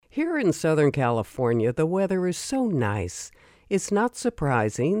Here in Southern California, the weather is so nice. It's not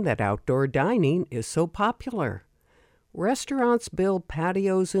surprising that outdoor dining is so popular. Restaurants build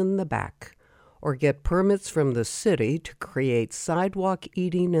patios in the back or get permits from the city to create sidewalk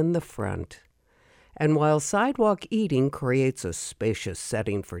eating in the front. And while sidewalk eating creates a spacious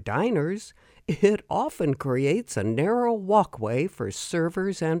setting for diners, it often creates a narrow walkway for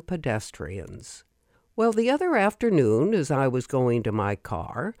servers and pedestrians. Well, the other afternoon, as I was going to my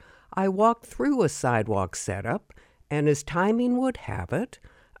car, I walked through a sidewalk setup, and as timing would have it,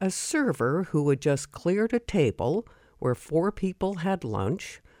 a server who had just cleared a table where 4 people had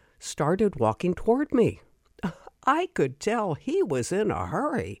lunch started walking toward me. I could tell he was in a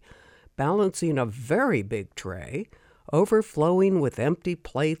hurry, balancing a very big tray, overflowing with empty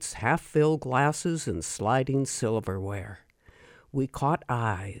plates, half-filled glasses, and sliding silverware. We caught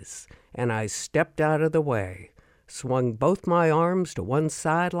eyes, and I stepped out of the way, swung both my arms to one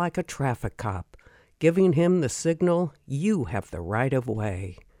side like a traffic cop, giving him the signal, "You have the right of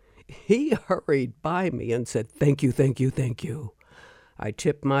way." He hurried by me and said, "Thank you, thank you, thank you." I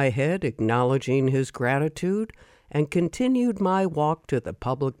tipped my head, acknowledging his gratitude, and continued my walk to the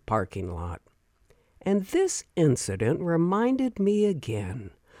public parking lot. And this incident reminded me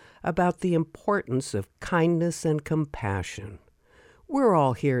again about the importance of kindness and compassion. We're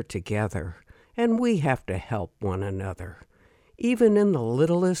all here together, and we have to help one another. Even in the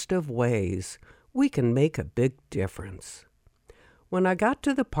littlest of ways, we can make a big difference. When I got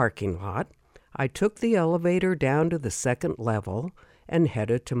to the parking lot, I took the elevator down to the second level and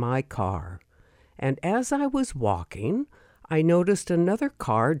headed to my car. And as I was walking, I noticed another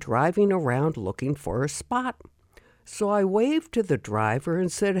car driving around looking for a spot. So I waved to the driver and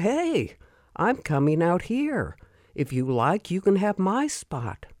said, "Hey, I'm coming out here. If you like, you can have my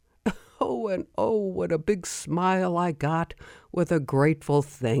spot." Oh, what a big smile I got with a grateful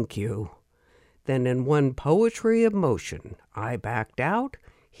thank you. Then in one poetry of motion, I backed out,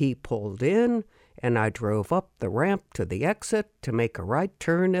 he pulled in, and I drove up the ramp to the exit to make a right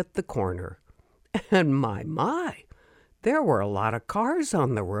turn at the corner. And my, there were a lot of cars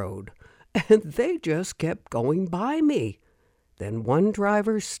on the road, and they just kept going by me. Then one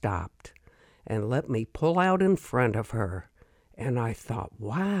driver stopped and let me pull out in front of her, and I thought,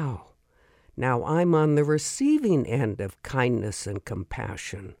 wow, now I'm on the receiving end of kindness and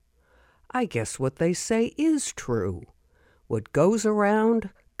compassion. I guess what they say is true. What goes around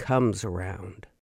comes around.